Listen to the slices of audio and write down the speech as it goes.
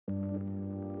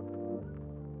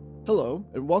Hello,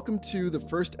 and welcome to the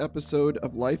first episode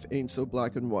of Life Ain't So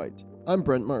Black and White. I'm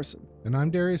Brent Marson. And I'm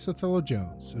Darius Othello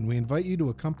Jones, and we invite you to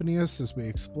accompany us as we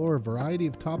explore a variety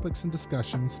of topics and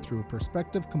discussions through a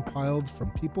perspective compiled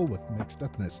from people with mixed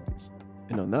ethnicities.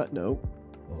 And on that note,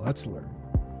 Let's learn.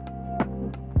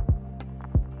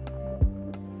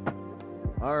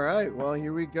 All right, well,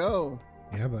 here we go.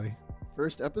 Yeah, buddy.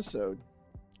 First episode.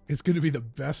 It's going to be the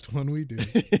best one we do.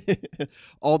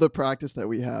 All the practice that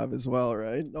we have as well,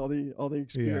 right? All the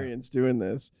experience doing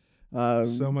this.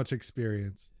 So much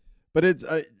experience. But it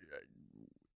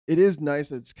is nice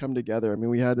that it's come together. I mean,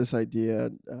 we had this idea,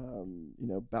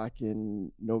 back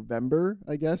in November,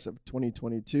 I guess, of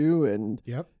 2022, and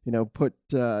Yep. took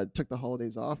the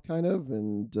holidays off, kind of,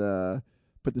 and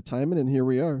put the time in, and here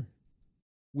we are.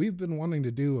 We've been wanting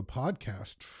to do a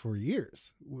podcast for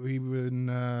years.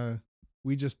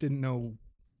 We just didn't know,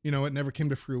 it never came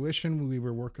to fruition. We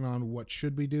were working on what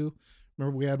should we do.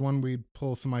 Remember, we had one, we'd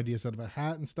pull some ideas out of a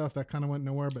hat and stuff. That kind of went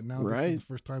nowhere, but now This is the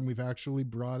first time we've actually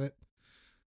brought it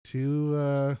to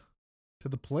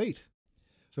the plate.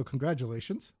 So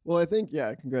congratulations. Well, I think,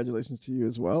 congratulations to you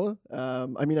as well. I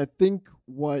think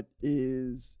what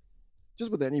is,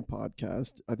 just with any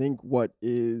podcast, I think what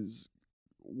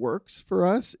works for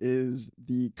us is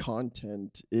the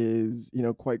content is,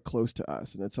 quite close to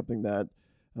us. And it's something that,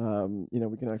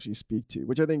 we can actually speak to,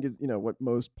 which I think is, what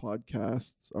most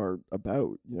podcasts are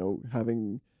about,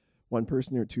 having one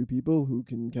person or two people who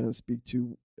can kind of speak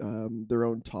to their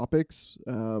own topics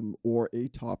or a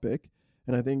topic.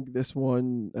 And I think this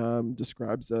one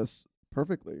describes us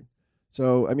perfectly.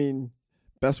 So,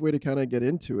 best way to kind of get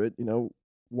into it,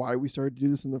 why we started to do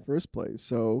this in the first place.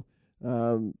 So,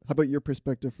 how about your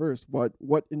perspective first?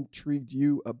 What intrigued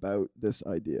you about this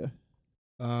idea?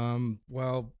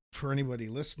 Well, for anybody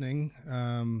listening,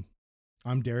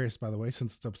 I'm Darius, by the way,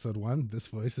 since it's episode 1. This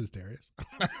voice is Darius.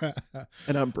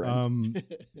 And I'm Brent.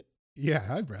 Yeah,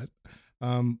 hi, Brent.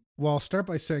 Well, I'll start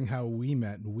by saying how we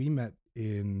met. We met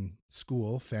in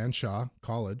school, Fanshawe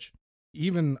College.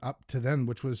 Even up to then,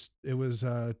 it was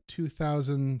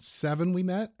 2007 we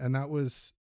met, and that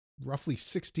was roughly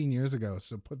 16 years ago.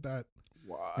 So put that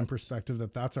in perspective,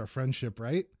 that's our friendship,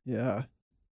 right? Yeah.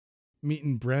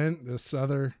 Meeting Brent, this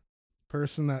other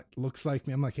person that looks like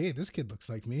me. I'm like, hey, this kid looks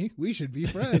like me. We should be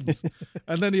friends.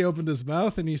 And then he opened his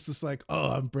mouth and he's just like,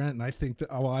 oh, I'm Brent. And I think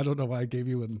that, I don't know why I gave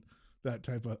you that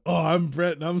type of, oh, I'm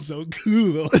Brent and I'm so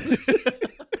cool.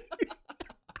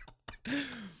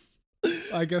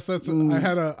 I guess that's, I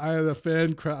had a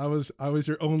fan crowd. I was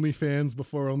your OnlyFans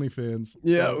before OnlyFans.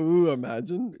 Yeah. So. Ooh,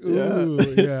 imagine. Ooh,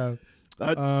 yeah.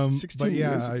 16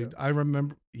 years ago. I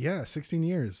remember, 16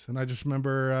 years. And I just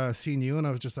remember seeing you and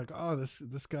I was just like, oh,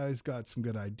 this guy's got some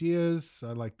good ideas.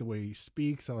 I like the way he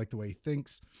speaks. I like the way he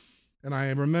thinks. And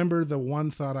I remember the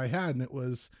one thought I had, and it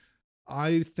was,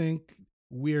 I think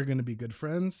we are going to be good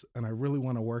friends. And I really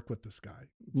want to work with this guy.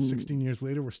 16 years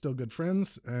later, we're still good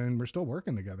friends and we're still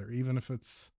working together, even if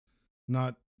it's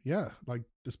not, like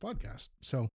this podcast.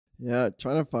 So. Yeah,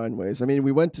 trying to find ways.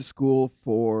 We went to school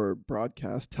for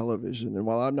broadcast television, and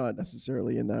while I'm not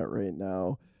necessarily in that right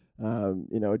now,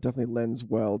 it definitely lends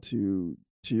well to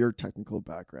your technical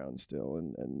background still,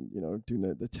 and doing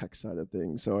the tech side of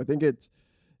things. So I think it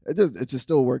just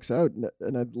still works out,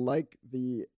 and I like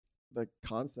the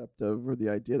concept of, or the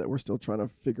idea that we're still trying to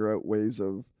figure out ways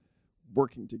of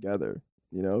working together.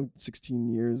 16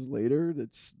 years later,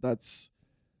 that's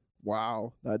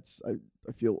wow.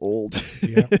 I feel old.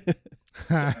 Yeah.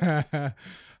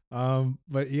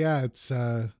 But yeah, it's,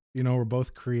 we're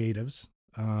both creatives.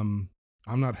 I'm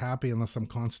not happy unless I'm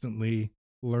constantly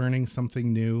learning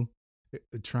something new,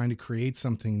 trying to create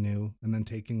something new, and then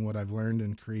taking what I've learned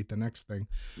and create the next thing.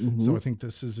 Mm-hmm. So I think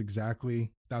this is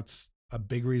that's a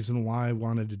big reason why I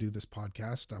wanted to do this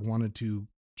podcast. I wanted to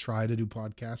try to do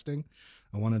podcasting.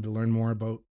 I wanted to learn more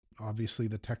about, obviously,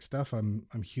 the tech stuff. I'm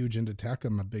huge into tech.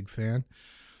 I'm a big fan.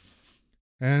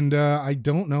 And I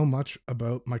don't know much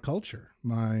about my culture,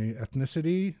 my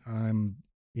ethnicity.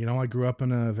 I grew up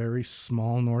in a very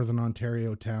small Northern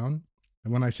Ontario town.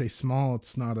 And when I say small,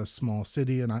 it's not a small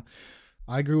city. And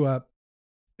I grew up,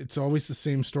 it's always the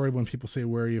same story when people say,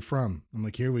 where are you from? I'm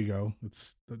like, here we go.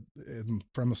 I'm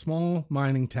from a small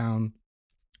mining town,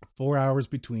 4 hours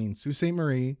between Sault Ste.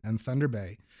 Marie and Thunder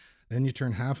Bay. Then you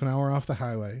turn half an hour off the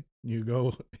highway, you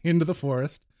go into the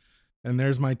forest, and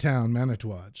there's my town,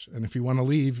 Manitouwadge. And if you want to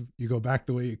leave, you go back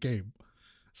the way you came.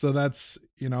 So that's,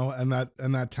 and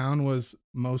that town was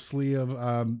mostly of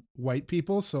white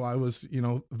people. So I was,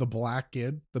 the black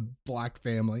kid, the black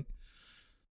family.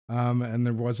 And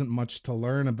there wasn't much to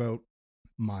learn about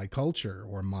my culture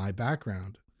or my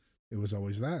background. It was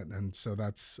always that. And so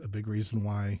that's a big reason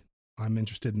why I'm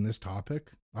interested in this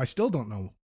topic. I still don't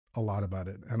know a lot about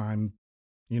it, and I'm,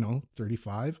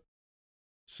 35.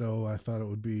 So I thought it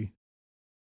would be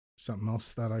something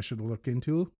else that I should look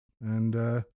into. And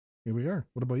here we are.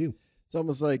 What about you? It's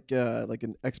almost like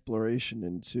an exploration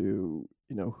into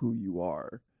who you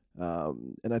are,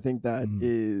 and I think that Mm.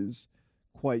 is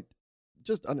quite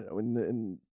just, I don't know,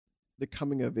 in the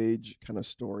coming of age kind of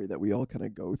story that we all kind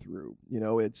of go through.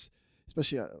 It's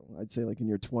especially, I don't know, I'd say like in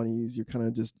your 20s, you're kind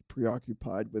of just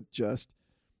preoccupied with just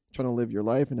trying to live your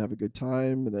life and have a good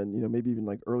time, and then maybe even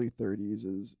like early 30s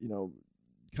is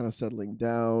kind of settling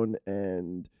down,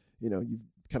 and you've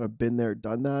kind of been there,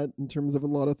 done that in terms of a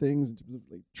lot of things, in terms of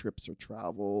like trips or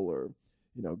travel, or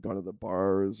gone to the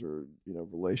bars, or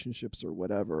relationships or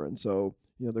whatever. And so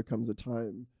there comes a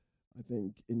time, I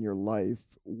think, in your life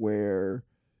where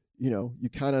you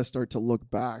kind of start to look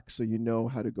back, so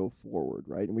how to go forward,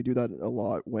 right? And we do that a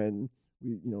lot when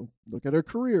we look at our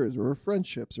careers or our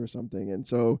friendships or something. And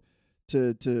so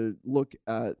to look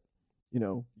at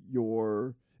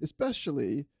your,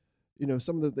 especially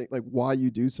some of the things, like why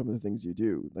you do some of the things you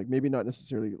do, like maybe not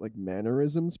necessarily like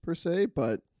mannerisms per se,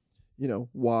 but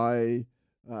why,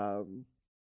 I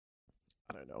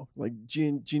don't know, like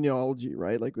genealogy,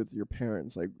 right? Like with your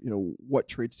parents, like what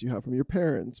traits do you have from your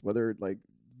parents, whether like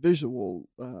visual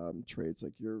traits,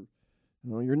 like your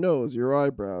nose, your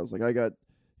eyebrows. Like I got,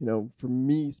 for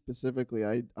me specifically,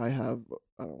 I have,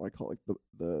 I don't know, I call it like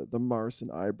the Marson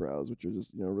eyebrows, which are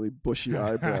just really bushy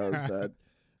eyebrows that,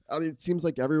 I mean, it seems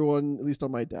like everyone, at least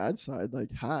on my dad's side,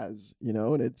 like has,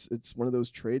 and it's one of those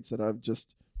traits that I've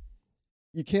just,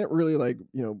 you can't really like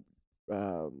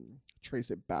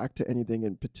trace it back to anything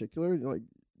in particular, like,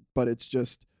 but it's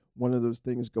just one of those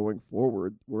things going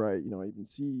forward where I even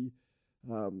see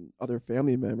other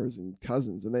family members and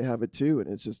cousins, and they have it too, and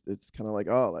it's kind of like,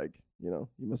 oh, like you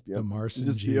must be The Marson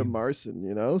just be a gene.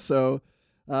 Marson, so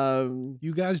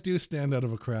You guys do stand out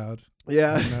of a crowd.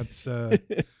 yeah. And that's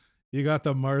you got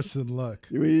the Marson look.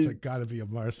 we It's got to be a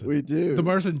Marson. we do The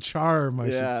Marson charm, I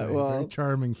should Yeah, say. well, Very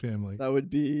charming family. that would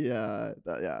be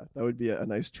that would be a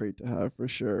nice trait to have for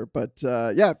sure. But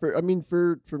yeah, for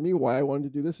me, why I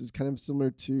wanted to do this is kind of similar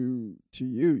to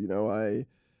you.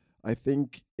 I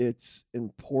think it's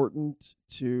important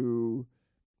to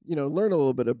learn a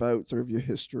little bit about sort of your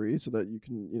history, so that you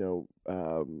can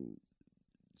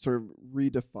sort of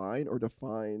redefine or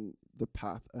define the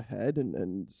path ahead,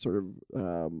 and sort of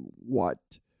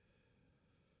what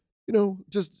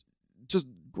just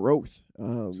growth.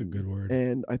 It's a good word.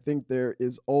 And I think there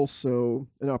is also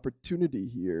an opportunity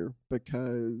here,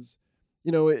 because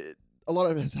a lot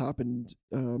of it has happened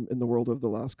in the world over the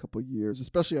last couple of years,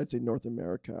 especially I'd say North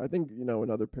America. I think in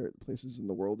other places in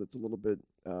the world it's a little bit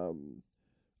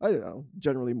I don't know,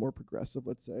 generally more progressive,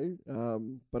 let's say.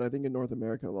 But I think in North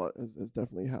America, a lot has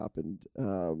definitely happened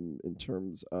in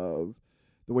terms of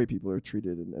the way people are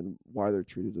treated, and why they're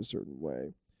treated a certain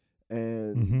way.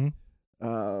 And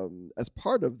as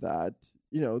part of that,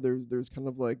 there's kind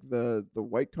of like the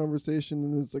white conversation,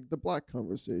 and there's like the black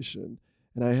conversation.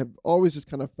 And I have always just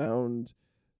kind of found,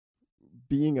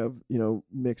 being of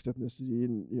mixed ethnicity,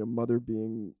 and mother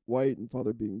being white and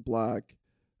father being black,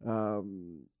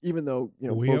 even though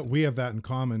we have that in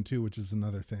common too, which is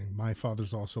another thing. My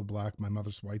father's also black, my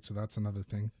mother's white, so that's another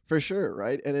thing for sure,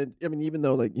 right? And I mean, even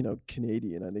though like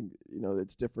Canadian, I think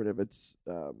it's different if it's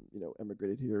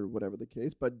emigrated here or whatever the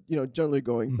case, but generally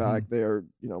going back, they are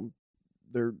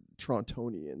they're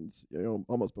Torontonians,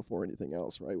 almost before anything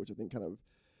else, right? Which I think kind of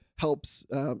helps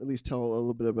at least tell a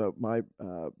little bit about my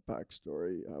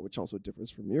backstory, which also differs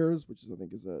from yours, which is, I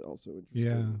think, is also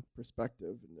interesting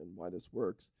perspective, and why this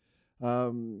works.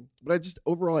 But I just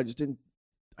overall, I didn't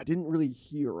really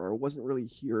hear, or wasn't really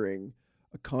hearing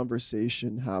a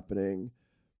conversation happening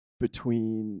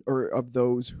between, or of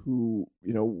those who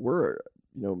were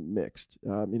mixed.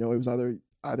 It was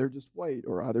either just white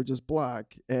or either just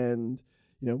black, and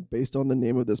based on the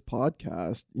name of this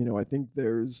podcast, I think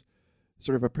there's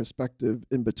sort of a perspective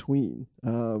in between,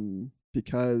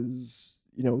 because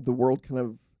the world kind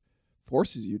of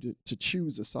forces you to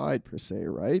choose a side per se,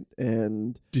 right?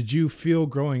 And did you feel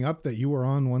growing up that you were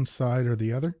on one side or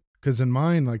the other? Because in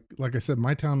mine, like I said,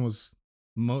 my town was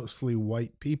mostly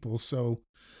white people, so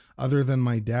other than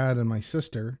my dad and my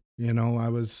sister, I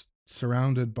was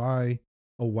surrounded by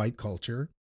a white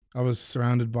culture. I was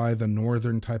surrounded by the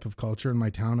northern type of culture. In my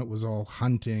town, it was all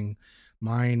hunting,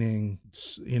 mining,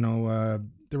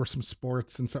 there were some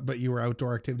sports and stuff, but you were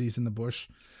outdoor activities in the bush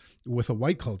with a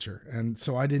white culture. And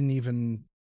so I didn't even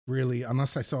really,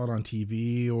 unless I saw it on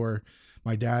TV, or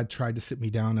my dad tried to sit me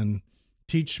down and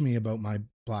teach me about my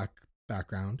black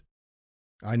background,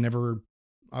 I never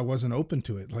I wasn't open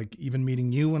to it. Like even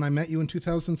meeting you when I met you in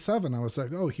 2007, I was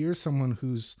like, oh, here's someone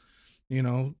who's, you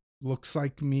know, looks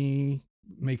like me,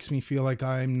 makes me feel like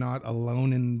I'm not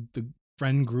alone in the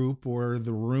friend group or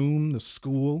the room, the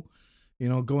school. You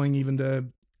know, going even to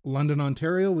London,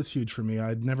 Ontario was huge for me.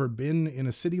 I'd never been in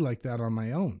a city like that on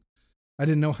my own. I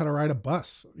didn't know how to ride a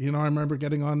bus. You know, I remember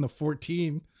getting on the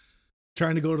 14,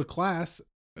 trying to go to class,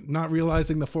 not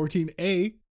realizing the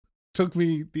 14A took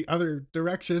me the other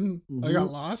direction. I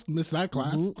got lost, missed that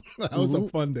class. That was a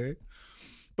fun day.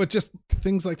 But just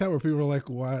things like that where people are like,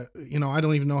 what? You know, I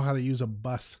don't even know how to use a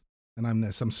bus. And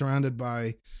I'm surrounded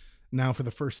by now for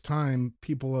the first time,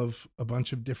 people of a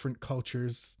bunch of different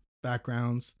cultures,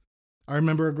 backgrounds. I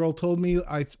remember a girl told me,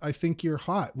 I think you're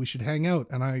hot. We should hang out.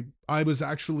 And I was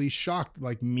actually shocked.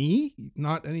 Like, me?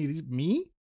 Not any of these? Me?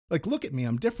 Like, look at me.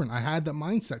 I'm different. I had that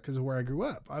mindset because of where I grew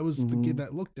up. I was the kid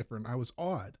that looked different. I was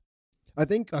odd. I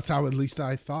think that's how at least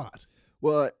I thought.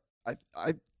 Well, I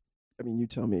mean, you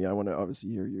tell me. I want to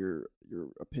obviously hear your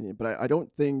opinion, but I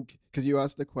don't think, because you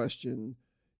asked the question,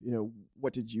 you know,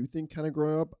 what did you think kind of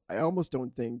growing up? I almost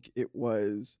don't think it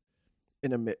was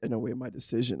in a way my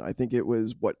decision. I think it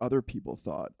was what other people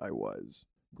thought I was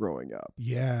growing up.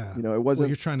 Yeah. You know, it wasn't. Well,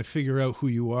 you're trying to figure out who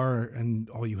you are, and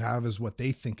all you have is what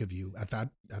they think of you at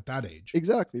that age.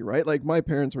 Exactly, right? Like, my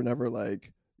parents were never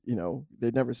like, you know,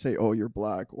 they'd never say, oh, you're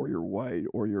black or you're white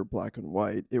or you're black and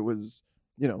white. It was,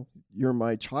 you know, you're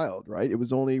my child, right? It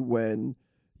was only when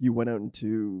you went out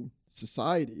into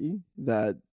society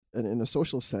that, and in a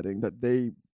social setting, that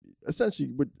they essentially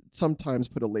would sometimes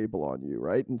put a label on you,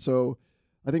 right? And so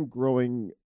I think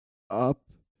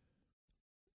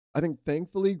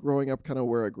thankfully growing up kind of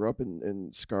where I grew up in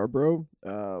Scarborough,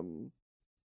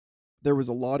 there was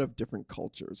a lot of different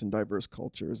cultures and diverse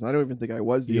cultures. And I don't even think I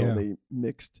was the only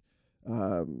mixed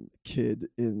kid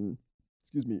in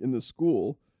the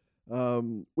school,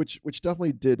 which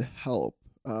definitely did help.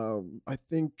 I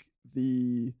think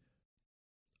when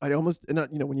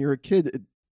you're a kid,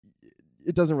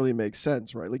 it doesn't really make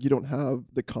sense, right? Like, you don't have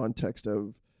the context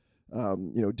of,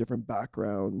 different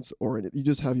backgrounds or you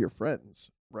just have your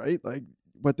friends, right? Like,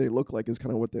 what they look like is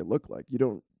kind of what they look like. You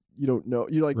don't know.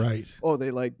 You like, right. Oh,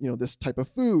 they like, this type of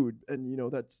food, and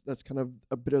that's kind of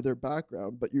a bit of their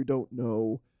background, but you don't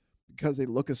know, because they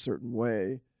look a certain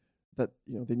way, that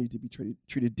they need to be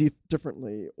treated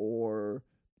differently, or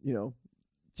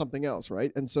something else,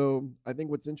 right? And so I think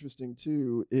what's interesting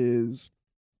too is,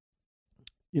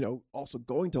 also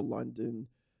going to London,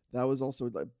 that was also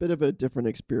a bit of a different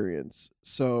experience.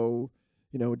 So,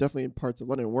 definitely in parts of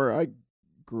London where I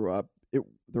grew up,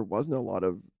 there wasn't a lot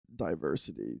of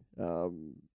diversity.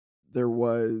 There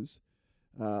was,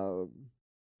 even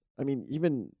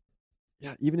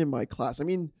in my class. I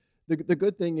mean, the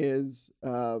good thing is,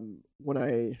 when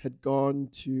I had gone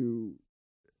to,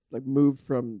 moved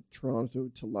from Toronto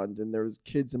to London, there was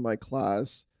kids in my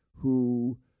class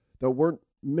that weren't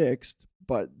mixed,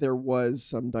 but there was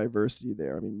some diversity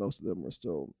there. I mean, most of them were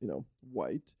still,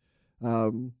 white.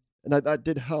 And that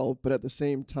did help, but at the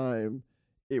same time,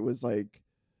 it was like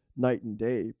night and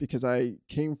day, because I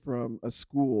came from a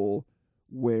school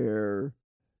where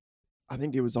I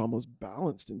think it was almost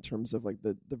balanced in terms of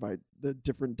the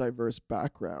different diverse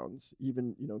backgrounds,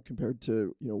 even, compared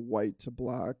to, white to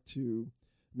black to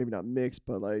maybe not mixed,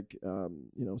 but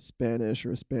Spanish or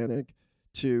Hispanic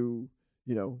to,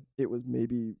 it was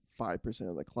maybe 5%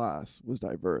 of the class was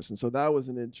diverse. And so that was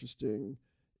an interesting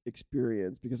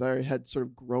experience, because I had sort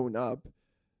of grown up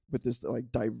with this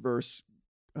diverse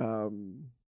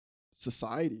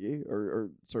society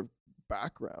or sort of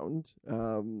background.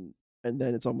 And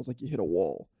then it's almost like you hit a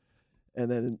wall.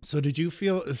 And then, so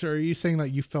are you saying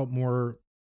that you felt more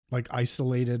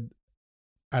isolated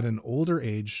at an older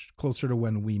age, closer to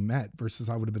when we met, versus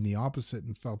I would have been the opposite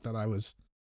and felt that I was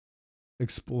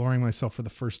exploring myself for the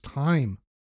first time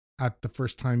at the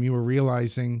first time you were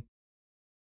realizing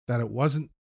that it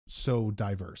wasn't so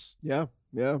diverse? Yeah.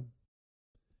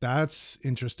 That's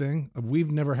interesting.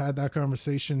 We've never had that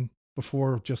conversation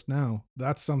before just now.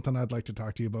 That's something I'd like to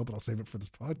talk to you about, but I'll save it for this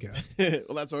podcast.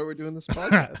 Well, that's why we're doing this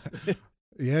podcast.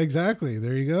 Yeah, exactly.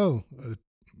 There you go.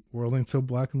 World ain't so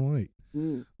black and white.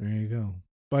 There you go.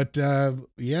 But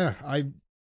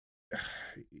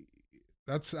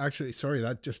that's actually, sorry,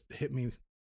 that just hit me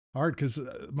hard, because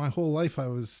my whole life I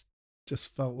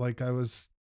felt like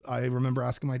I remember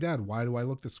asking my dad, why do I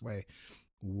look this way?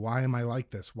 Why am I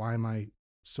like this? Why am I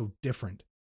so different?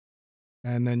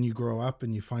 And then you grow up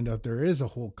and you find out there is a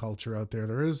whole culture out there.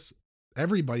 There is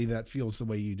everybody that feels the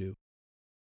way you do.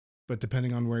 But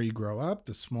depending on where you grow up,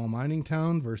 the small mining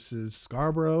town versus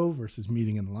Scarborough versus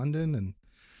meeting in London, and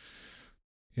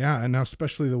Yeah, and now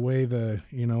especially the way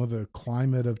the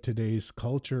climate of today's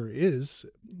culture is,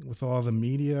 with all the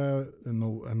media and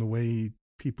the way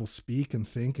people speak and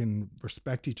think and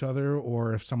respect each other,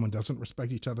 or if someone doesn't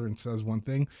respect each other and says one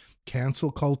thing,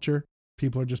 cancel culture.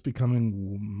 People are just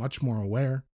becoming much more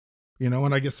aware,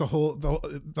 and I guess the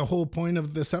whole point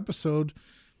of this episode,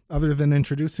 other than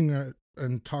introducing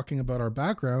and talking about our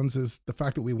backgrounds, is the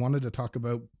fact that we wanted to talk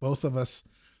about, both of us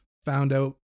found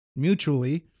out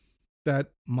mutually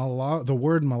that the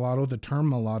word mulatto, the term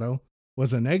mulatto,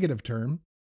 was a negative term.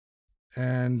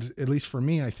 And at least for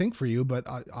me, I think for you, but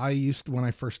I used to, when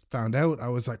I first found out, I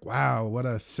was like, wow, what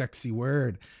a sexy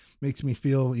word. Makes me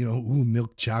feel, ooh,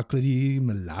 milk chocolatey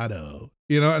mulatto,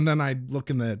 and then I look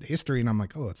in the history and I'm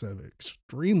like, oh, it's an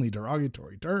extremely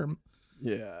derogatory term.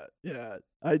 Yeah, yeah.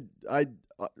 I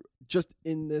just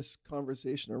in this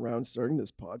conversation around starting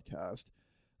this podcast,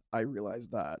 I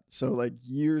realized that. So like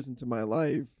years into my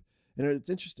life, and it's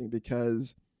interesting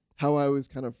because how I was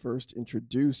kind of first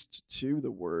introduced to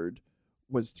the word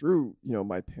was through,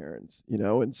 my parents,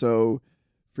 and so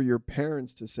for your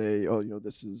parents to say, oh,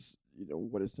 this is,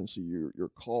 what essentially you're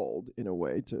called in a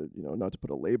way to, not to put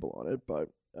a label on it, but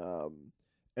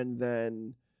and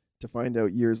then to find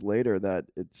out years later that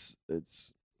it's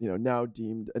now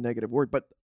deemed a negative word.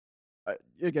 But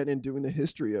again, in doing the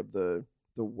history of the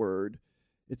word,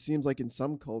 it seems like in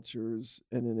some cultures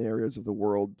and in areas of the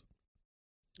world,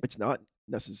 it's not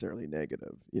necessarily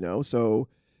negative, So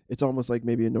it's almost like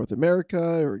maybe in North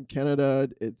America or in Canada,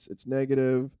 it's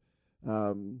negative,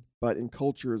 but in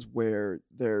cultures where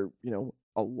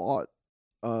a lot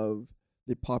of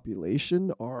the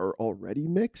population are already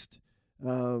mixed,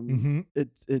 Mm-hmm.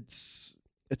 it's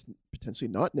potentially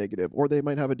not negative, or they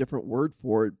might have a different word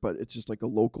for it, but it's just like a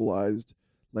localized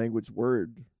language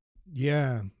word.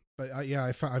 Yeah, but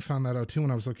I found that out too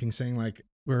when I was looking, saying like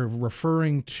we're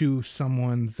referring to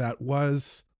someone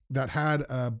that had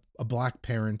a black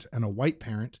parent and a white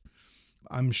parent.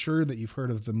 I'm sure that you've heard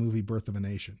of the movie Birth of a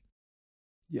Nation.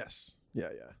 Yes. Yeah.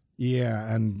 Yeah.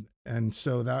 Yeah, and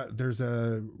so that there's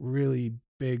a really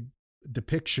big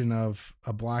depiction of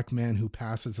a black man who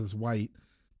passes as white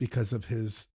because of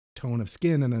his tone of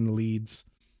skin, and then leads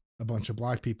a bunch of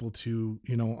black people to,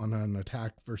 on an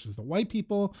attack versus the white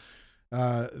people.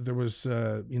 There was,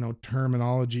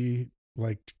 terminology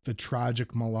like the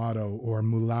tragic mulatto or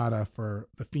mulatta for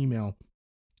the female,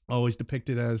 always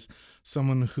depicted as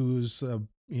someone who's a,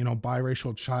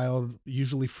 biracial child,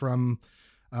 usually from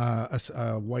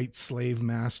a white slave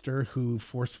master who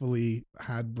forcefully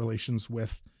had relations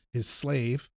with his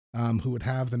slave, who would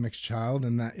have the mixed child,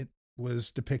 and that it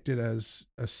was depicted as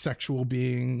a sexual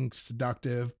being,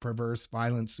 seductive, perverse,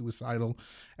 violent, suicidal,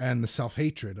 and the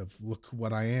self-hatred of, look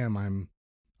what I am.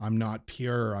 I'm not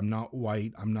pure. I'm not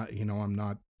white. I'm not, I'm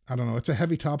not, I don't know. It's a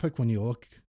heavy topic when you look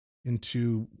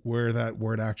into where that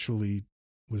word actually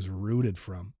was rooted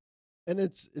from. And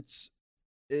it's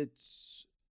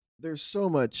there's so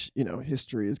much,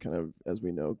 history is kind of, as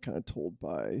we know, kind of told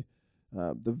by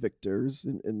the victors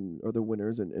or the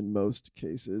winners in most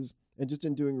cases. And just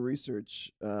in doing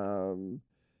research, something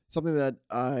that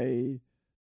I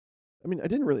mean, I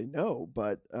didn't really know,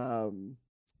 but uh,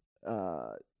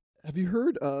 have you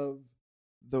heard of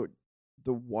the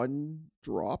the one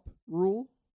drop rule?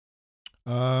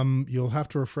 You'll have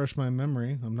to refresh my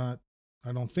memory.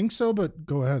 I don't think so, but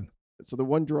go ahead. So the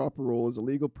one drop rule is a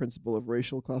legal principle of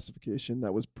racial classification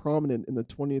that was prominent in the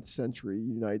 20th century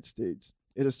United States.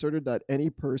 It asserted that any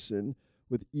person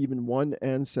with even one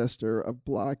ancestor of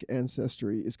black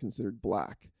ancestry is considered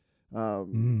black.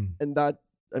 Mm. And that,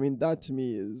 I mean, that to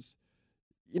me is,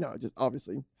 just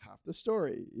obviously half the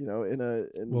story, Well, in of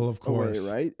a way, course.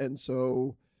 right? And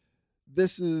so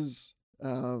this is,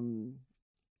 again,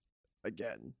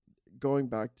 going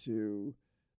back to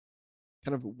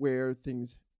kind of where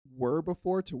things were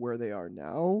before to where they are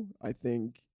now. I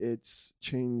think it's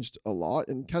changed a lot.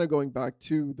 And kind of going back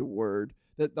to the word,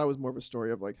 that was more of a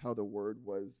story of like how the word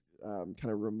was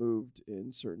kind of removed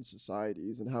in certain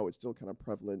societies and how it's still kind of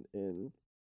prevalent in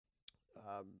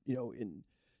in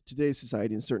today's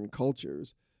society in certain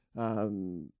cultures.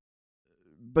 Um,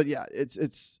 but yeah,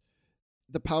 it's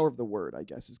the power of the word, I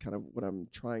guess, is kind of what I'm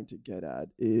trying to get at,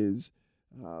 is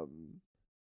um,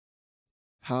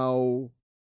 how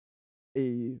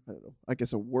I don't know, I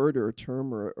guess a word or a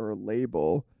term or a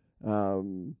label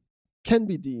um, can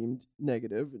be deemed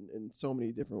negative in so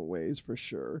many different ways for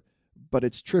sure. But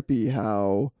it's trippy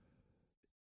how,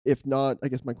 if not, I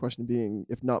guess my question being,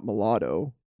 if not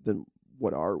mulatto, then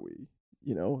what are we?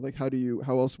 Like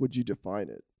how else would you define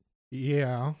it?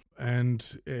 Yeah,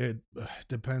 and it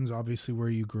depends obviously where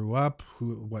you grew up,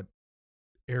 what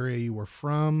area you were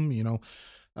from.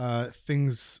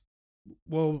 things.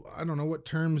 Well, I don't know, what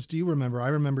terms do you remember? I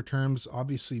remember terms.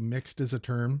 Obviously, mixed is a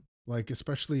term. Like,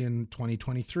 especially in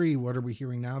 2023, what are we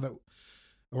hearing now that,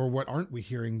 or what aren't we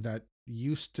hearing that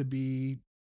used to be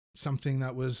something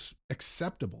that was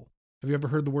acceptable? Have you ever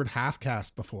heard the word half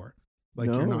caste before? Like,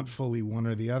 you're not No. fully one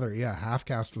or the other. Yeah, half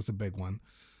caste was a big one.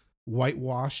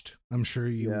 Whitewashed, I'm sure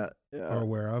you Yeah. are Yeah.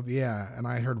 aware of. Yeah, and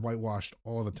I heard whitewashed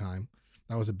all the time.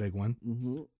 That was a big one.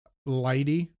 Mm-hmm.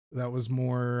 Lighty, that was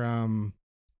more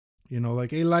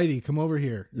like, hey lighty, come over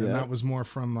here. And Yeah. that was more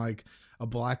from like a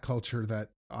black culture,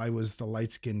 that I was the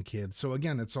light-skinned kid. So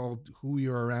again, it's all who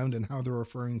you're around and how they're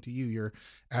referring to you. You're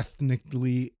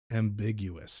ethnically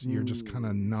ambiguous. You're just kind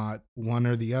of Mm. not one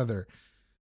or the other.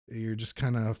 You're just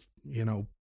kind of,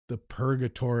 the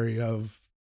purgatory of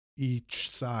each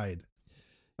side,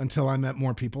 until I met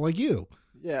more people like you.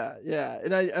 Yeah. Yeah.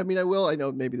 And I mean, I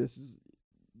know maybe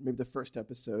the first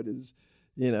episode is,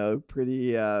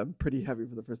 pretty heavy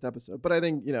for the first episode, but I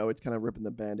think, it's kind of ripping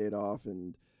the Band-Aid off,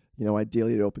 and,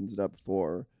 ideally it opens it up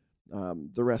for,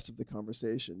 the rest of the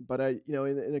conversation. But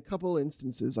in a couple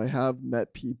instances, I have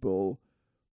met people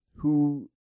who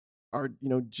are,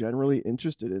 generally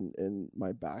interested in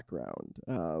my background.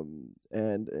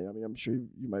 And I mean, I'm sure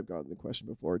you might have gotten the question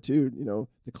before too,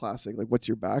 the classic, like, what's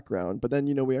your background? But then,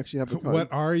 we actually have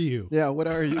What are you? yeah, what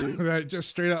are you? Right, just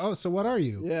straight up. Oh, so what are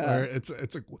you? Yeah. Or it's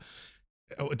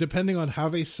depending on how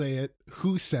they say it,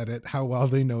 who said it, how well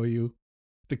they know you,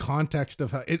 the context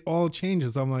of how it all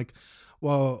changes. I'm like,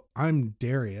 well, I'm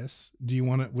Darius. Do you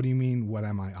want to? What do you mean? What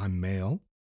am I? I'm male.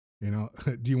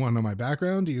 Do you want to know my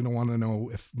background? Do you want to know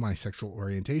if my sexual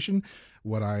orientation,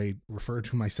 what I refer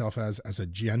to myself as a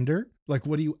gender? Like,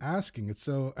 what are you asking? It's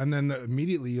so, and then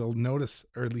immediately you'll notice,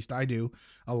 or at least I do,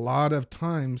 a lot of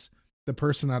times the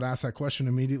person that asked that question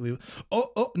immediately,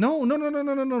 oh, no.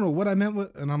 What I meant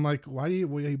was, and I'm like, why are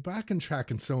you back and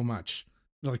tracking so much?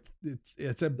 Like,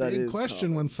 it's a That big is question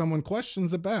when common. someone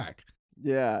questions it back.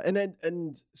 Yeah.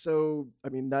 And so, I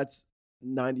mean, that's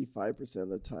 95% of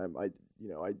the time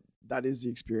that is the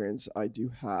experience I do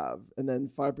have. And then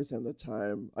 5% of the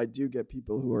time I do get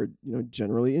people who are,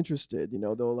 generally interested.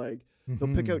 They'll pick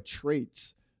Mm-hmm. out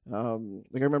traits.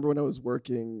 Like, I remember when I was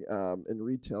working in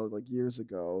retail, like, years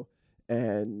ago,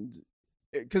 and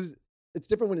because it's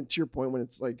different when, to your point, when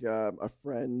it's like a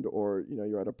friend, or,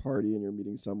 you're at a party and you're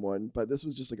meeting someone, but this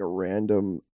was just like a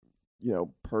random,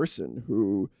 person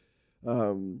who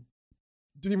um,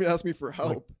 didn't even ask me for Like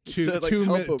help, to like two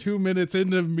help him. 2 minutes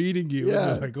into meeting you, and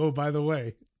they're Yeah. like, oh, by the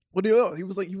way. What do you know? He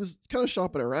was kind of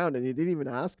shopping around, and he didn't even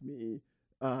ask me.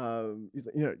 He's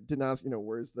like, didn't ask,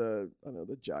 where's the, I don't know,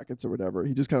 the jackets or whatever.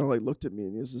 He just kind of like looked at me,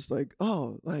 and he was just like,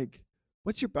 oh, like,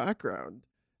 what's your background?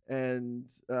 And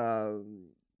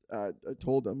I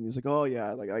told him. He's like, oh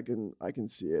yeah, like, I can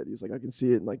see it. He's like, I can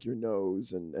see it in, like, your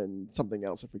nose, and something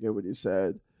else. I forget what he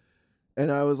said.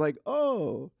 And I was like,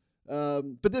 oh,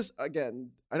 but this,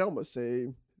 again, I'd almost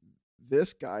say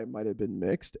this guy might have been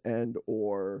mixed, and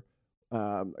or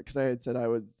because I had said I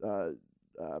was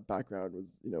background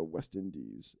was, West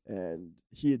Indies, and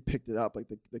he had picked it up, like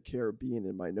the Caribbean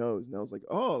in my nose, and I was like,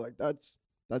 oh, like, that's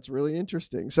really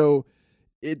interesting. So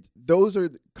those are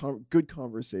good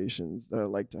conversations that I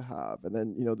like to have, and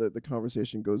then, the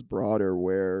conversation goes broader,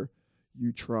 where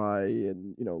you try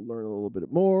and, learn a little bit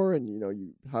more, and,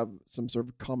 you have some sort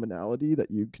of commonality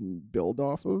that you can build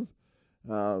off of,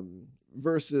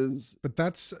 versus. But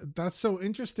that's so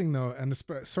interesting though, and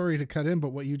sorry to cut in, but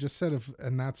what you just said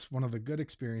and that's one of the good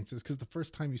experiences, because the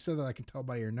first time you said that, I can tell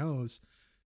by your nose.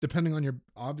 Depending on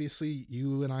obviously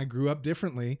you and I grew up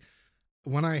differently.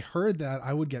 When I heard that,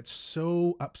 I would get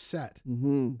so upset,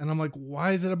 Mm-hmm. and I'm like,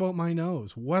 why is it about my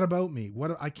nose? What about me?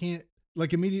 What I can't.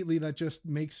 Like, immediately that just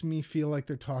makes me feel like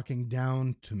they're talking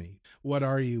down to me. What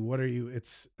are you? What are you?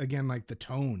 It's again like the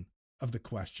tone of the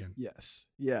question, Yes.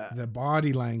 Yeah. the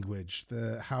body language,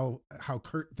 the how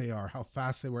curt they are, how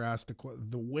fast they were asked to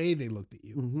the way they looked at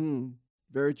you. Mm-hmm.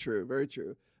 Very true. Very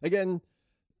true. Again,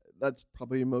 that's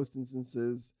probably in most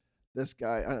instances. This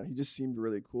guy, I don't know, he just seemed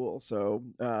really cool. So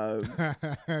Yeah.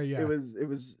 it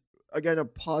was again a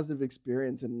positive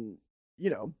experience, and,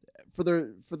 for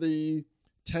the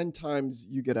 10 times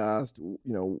you get asked,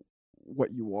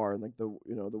 what you are, and like the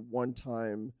one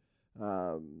time,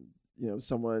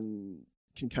 someone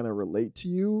can kind of relate to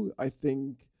you, I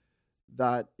think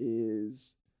that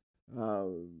is,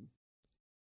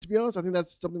 to be honest, I think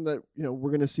that's something that,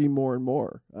 we're going to see more and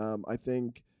more. I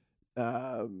think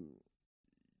um,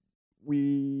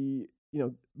 we,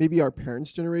 maybe our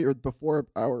parents' generation, or before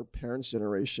our parents'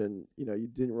 generation, you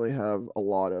didn't really have a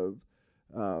lot of,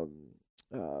 um,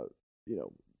 uh, you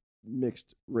know,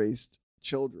 mixed raced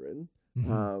children.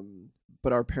 Mm-hmm.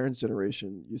 But our parents'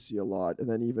 generation, you see a lot. And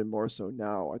then even more so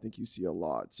now, I think you see a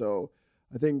lot. So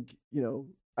I think,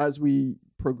 as we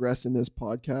progress in this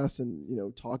podcast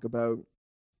and, talk about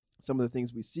some of the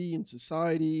things we see in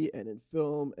society and in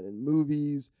film and in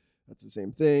movies, that's the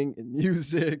same thing, in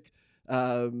music.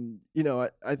 I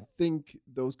think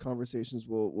those conversations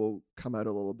will come out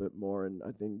a little bit more. And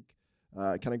I think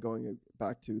kind of going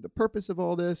back to the purpose of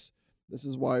all this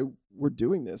is why we're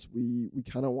doing this. We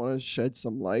kind of want to shed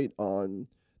some light on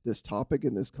this topic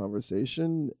in this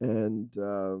conversation. And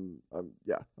I'm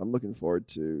looking forward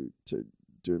to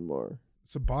doing more.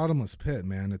 It's a bottomless pit,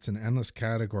 man. It's an endless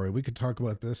category. We could talk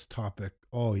about this topic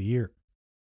all year.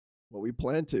 Well, we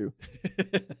plan to.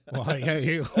 Well,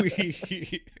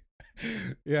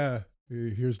 yeah.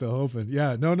 Here's the hoping.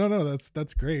 Yeah, no.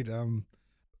 That's great. I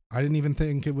didn't even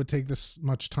think it would take this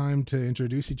much time to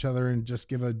introduce each other and just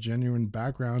give a genuine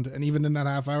background. And even in that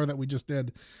half hour that we just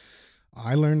did,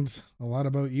 I learned a lot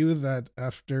about you that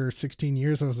after 16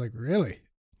 years, I was like, really?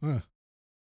 Huh.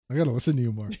 I got to listen to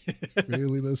you more.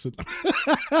 Really listen.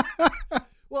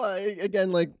 Well,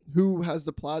 again, like, who has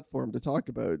the platform to talk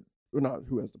about? Well, not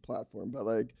who has the platform, but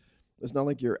like, it's not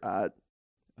like you're at,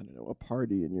 I don't know, a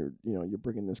party and you're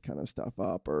bringing this kind of stuff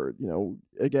up, or,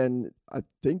 again, I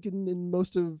think in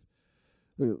most of,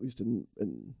 at least in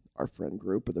our friend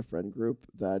group or the friend group,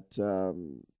 that,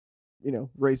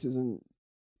 race isn't,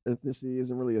 ethnicity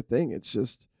isn't really a thing. It's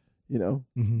just, you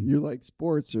like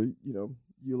sports, or,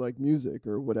 you like music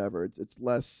or whatever. It's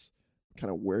less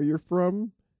kind of where you're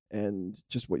from and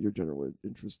just what your general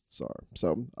interests are.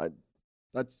 So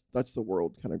that's the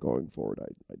world kind of going forward.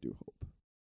 I do hope.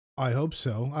 I hope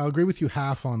so. I'll agree with you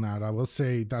half on that. I will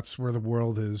say that's where the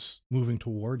world is moving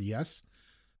toward, yes.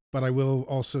 But I will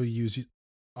also use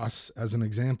us as an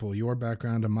example. Your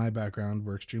background and my background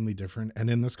were extremely different. And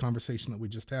in this conversation that we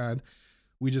just had,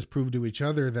 we just proved to each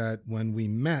other that when we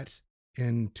met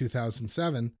in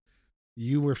 2007,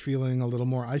 you were feeling a little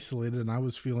more isolated and I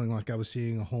was feeling like I was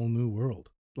seeing a whole new world.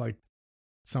 Like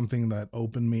something that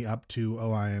opened me up to,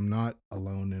 I am not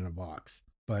alone in a box.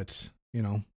 But,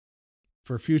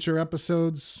 for future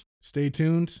episodes, stay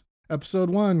tuned.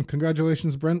 Episode 1.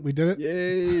 Congratulations, Brent. We did it.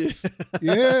 Yay.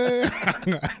 Yeah.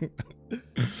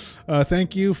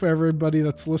 Thank you for everybody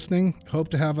that's listening. Hope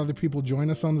to have other people join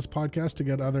us on this podcast to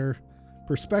get other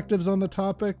perspectives on the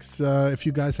topics. If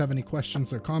you guys have any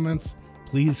questions or comments,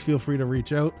 please feel free to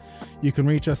reach out. You can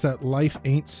reach us at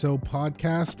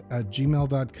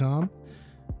lifeain'tsopodcast@gmail.com.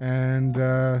 And,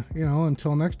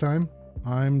 until next time,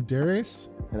 I'm Darius.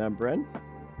 And I'm Brent.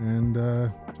 And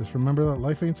just remember that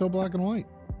life ain't so black and white.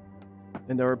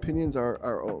 And our opinions are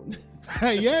our own.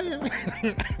 Yeah.